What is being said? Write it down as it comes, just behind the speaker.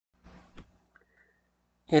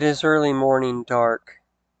It is early morning dark,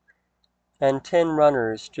 and 10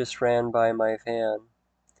 runners just ran by my van.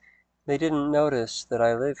 They didn't notice that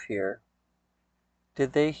I live here.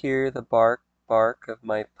 Did they hear the bark of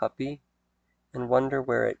my puppy and wonder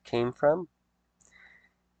where it came from?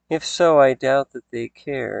 If so, I doubt that they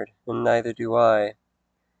cared, and neither do I.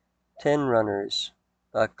 10 runners,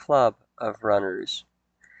 a club of runners,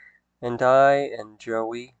 and I and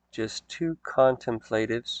Joey, just 2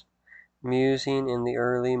 contemplatives, musing in the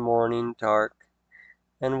early morning dark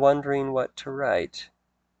and wondering what to write.